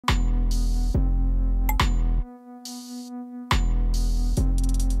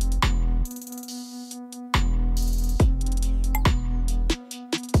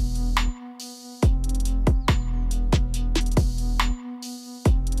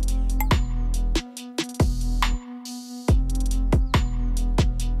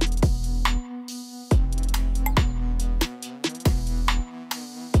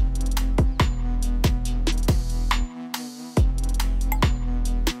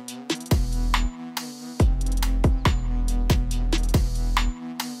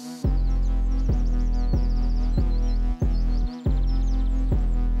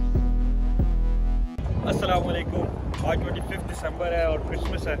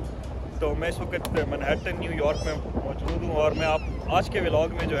Christmas है। तो मैं इस वक्त मैनहट्टन न्यूयॉर्क में मौजूद हूँ और मैं आज के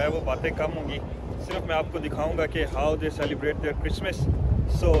व्लॉग में जो है वो बातें कम होंगी, सिर्फ मैं आपको दिखाऊंगा कि how they celebrate their Christmas.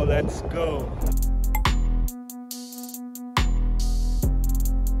 So let's go.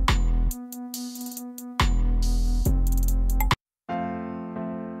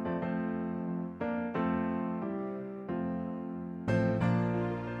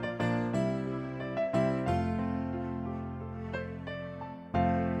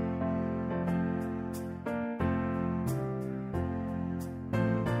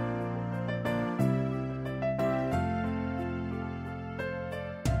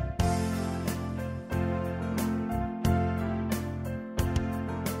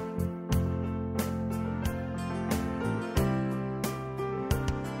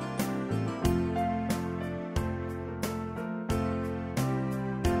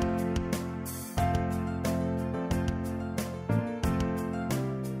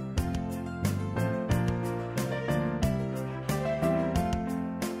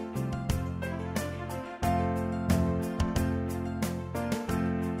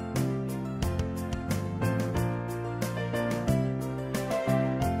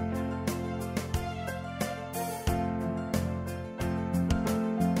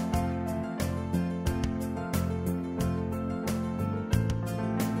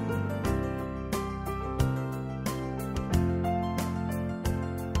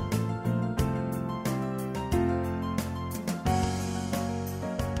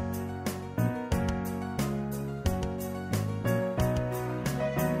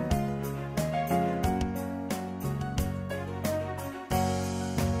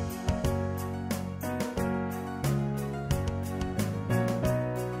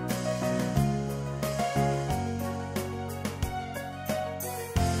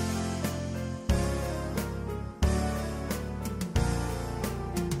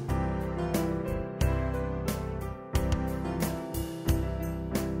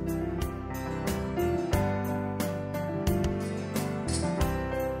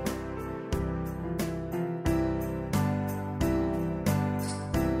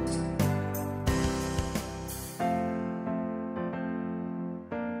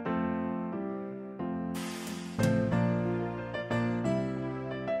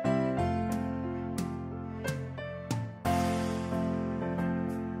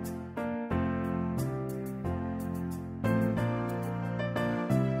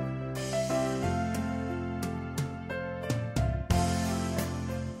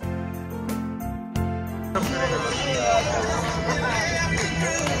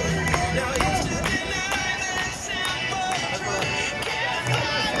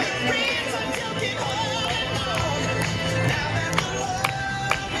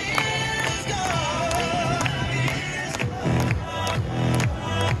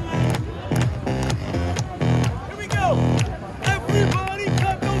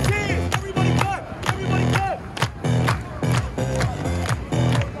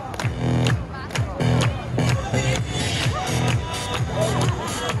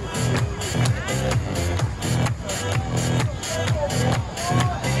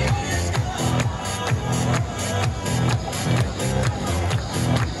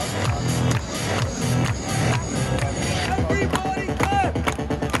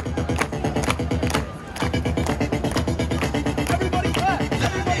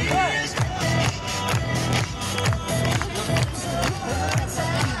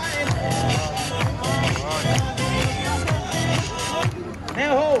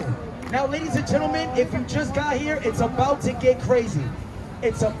 Now, ladies and gentlemen, if you just got here, it's about to get crazy.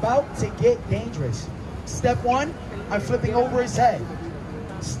 It's about to get dangerous. Step one, I'm flipping over his head.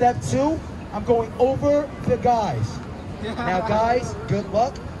 Step two, I'm going over the guys. Now, guys, good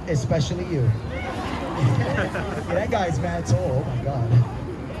luck, especially you. Yeah, that guy's mad tall. Oh my God.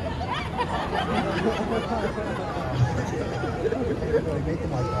 Make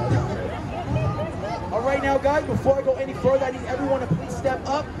them like that. All right, now, guys, before I go any further, I need everyone to please step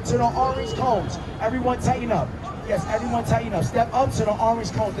up to the orange cones. Everyone tighten up. Yes, everyone tighten up. Step up to the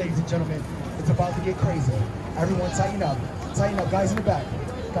orange cones, ladies and gentlemen. It's about to get crazy. Everyone tighten up. Tighten up, guys in the back.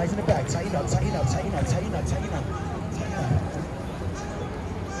 Guys in the back, tighten up, tighten up, tighten up, tighten up, tighten up, tighten up.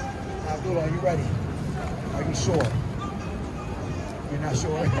 Abdul, are you ready? Are you sure? You're not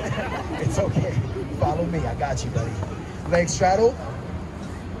sure? It's okay. Follow me, I got you, buddy. Legs straddled.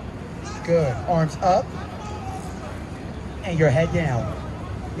 Good. Arms up. And your head down.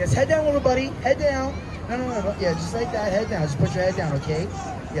 Yes, head down, everybody. Head down. No. Yeah, just like that. Head down. Just put your head down, okay?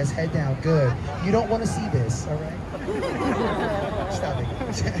 Yes, head down. Good. You don't want to see this, all right? Stop it.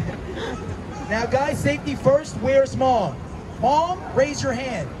 Now, guys, safety first. Where's Mom? Mom, raise your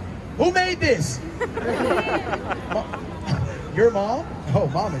hand. Who made this? Your mom? Oh,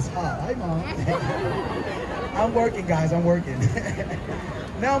 mom is hot. Hi, mom. I'm working, guys. I'm working.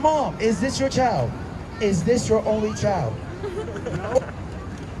 Now, mom, is this your child? Is this your only child? No.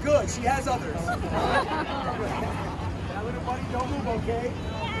 Good. She has others. Now, little buddy, don't move, okay?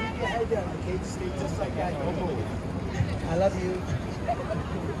 Keep your head down, okay? Just stay just like that. Don't move. I love you.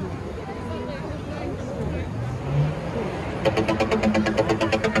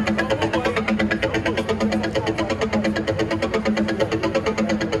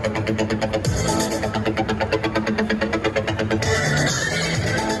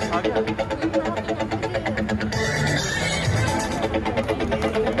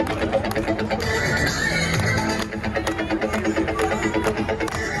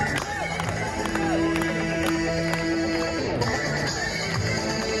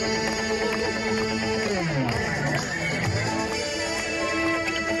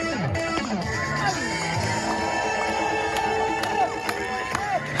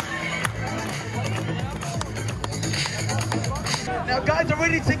 Now, guys are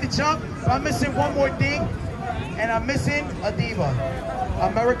ready to take the jump, but I'm missing one more thing, and I'm missing a diva.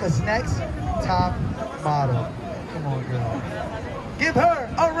 America's Next Top Model. Come on, girl. Give her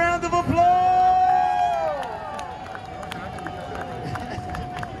a round of applause!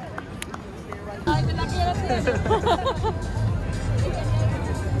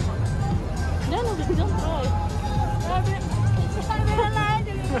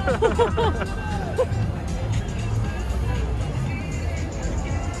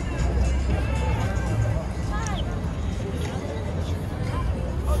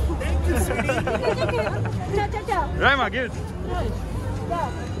 Raima, give it.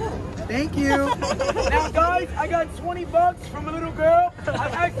 Thank you. Now, guys, I got 20 bucks from a little girl. I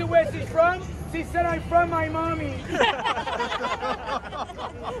asked her where she's from. She said I'm from my mommy.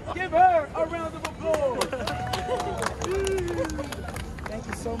 Give her a round of applause. Thank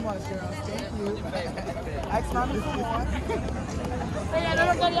you so much, girls. Thank you. Ask mommy for more.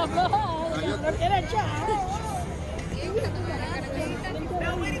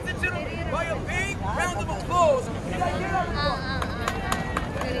 Now, ladies and gentlemen, by a big round of applause, can I get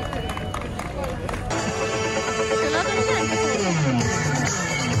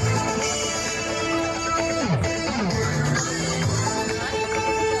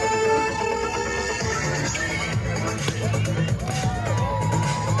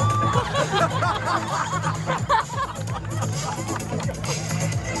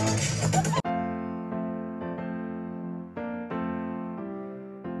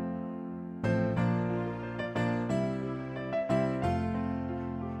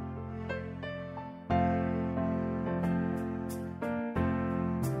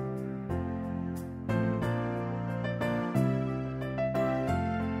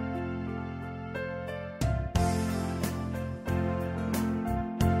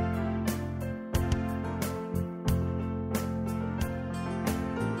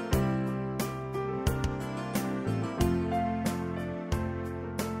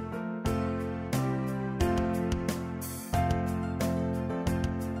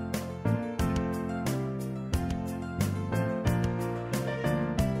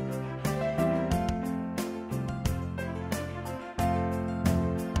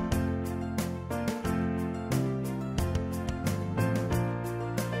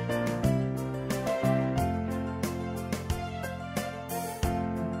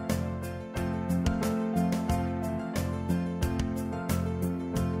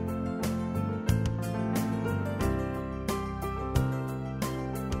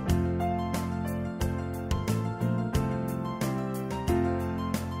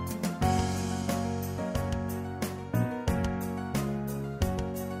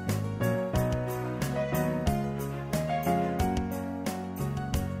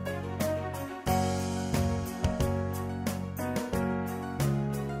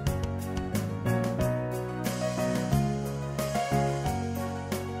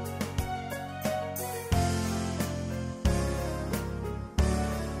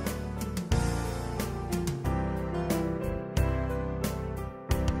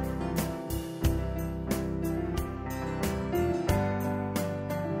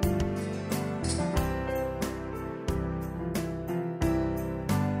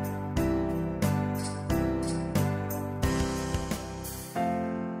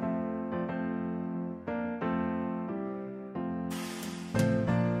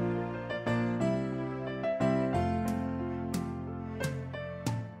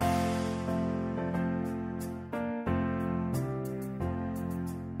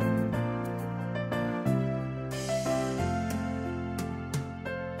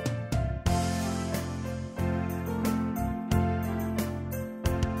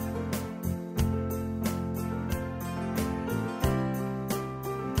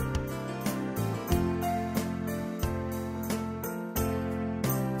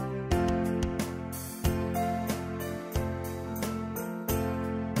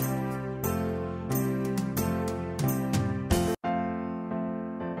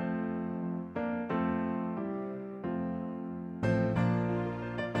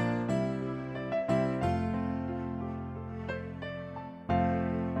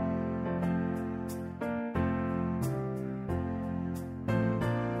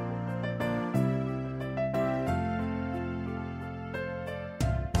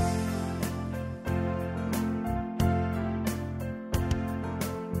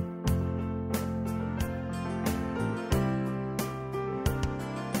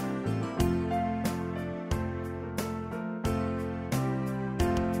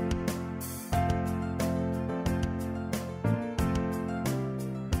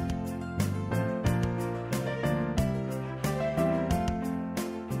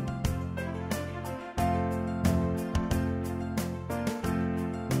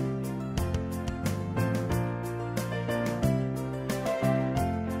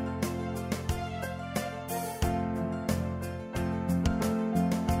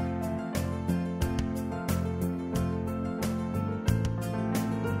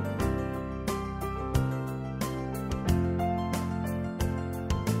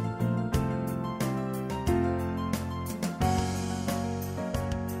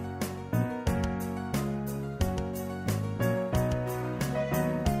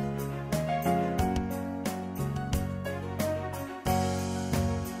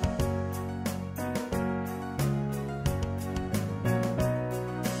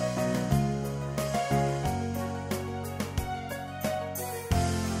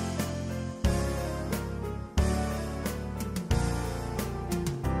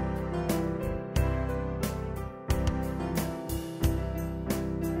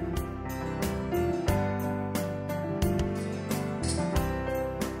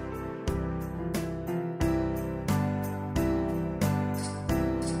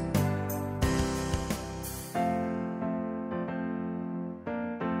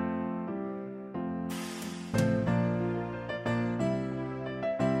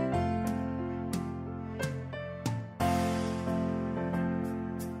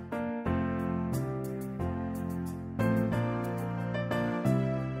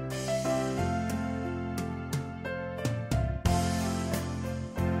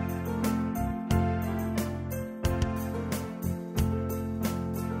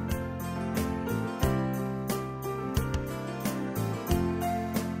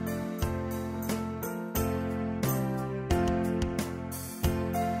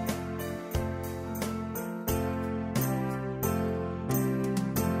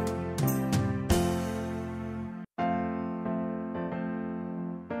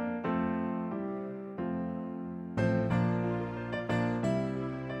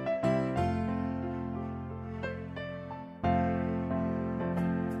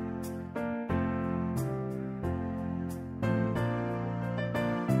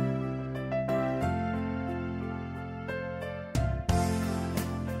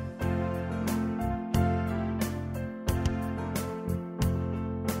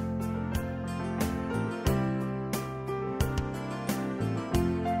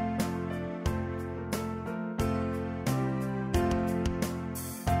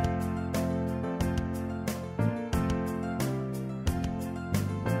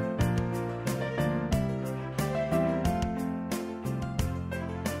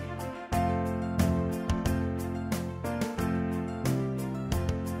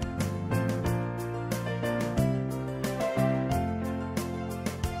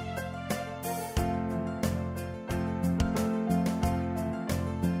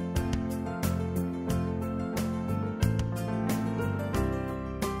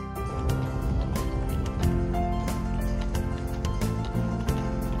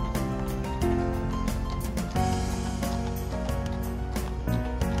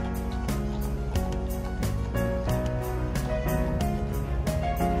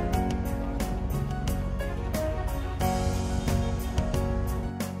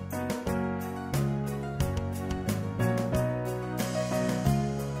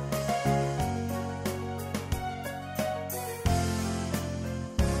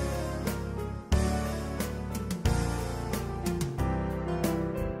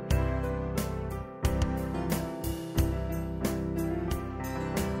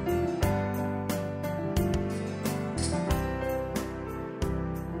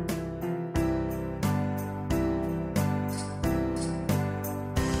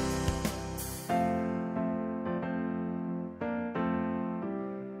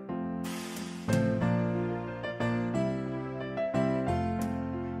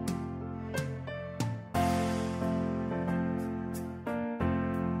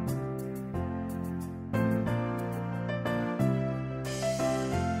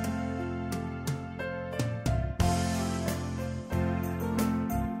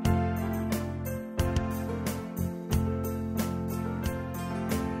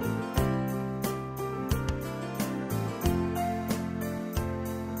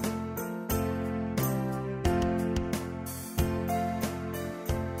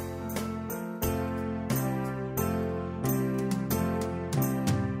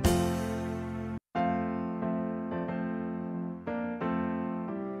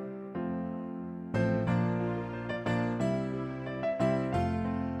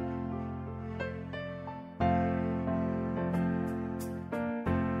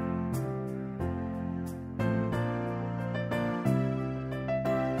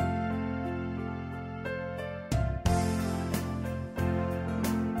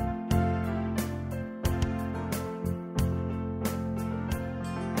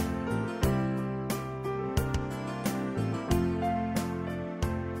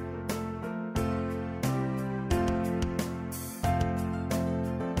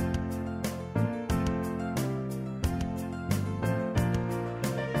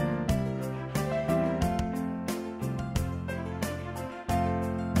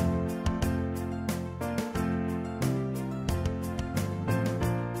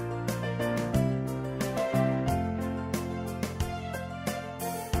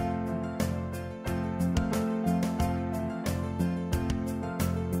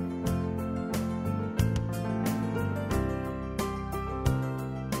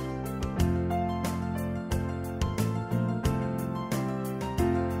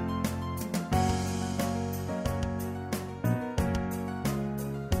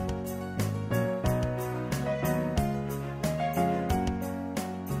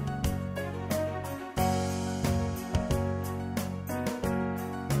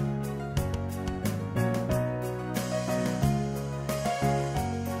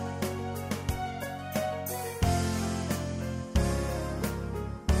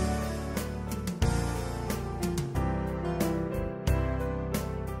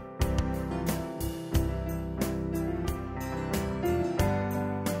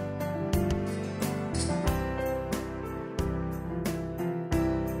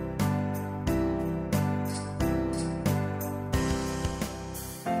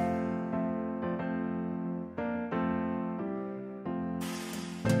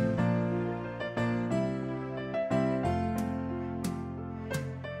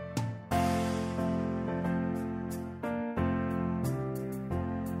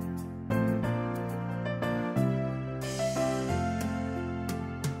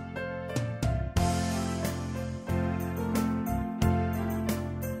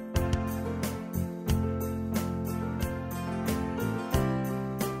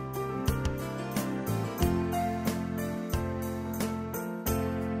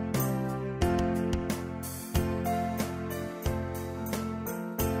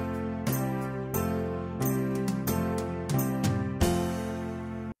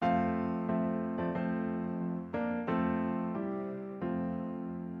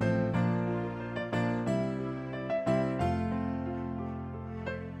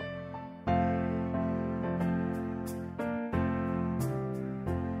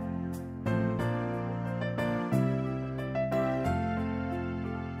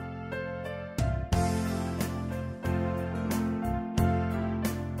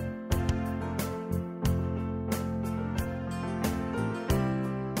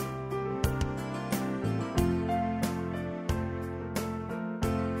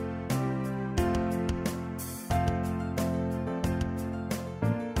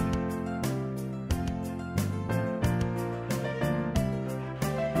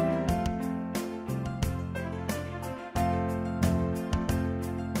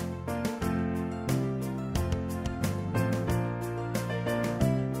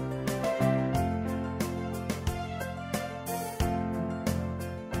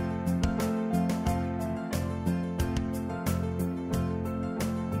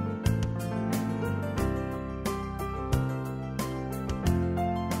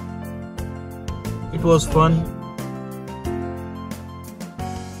it was fun.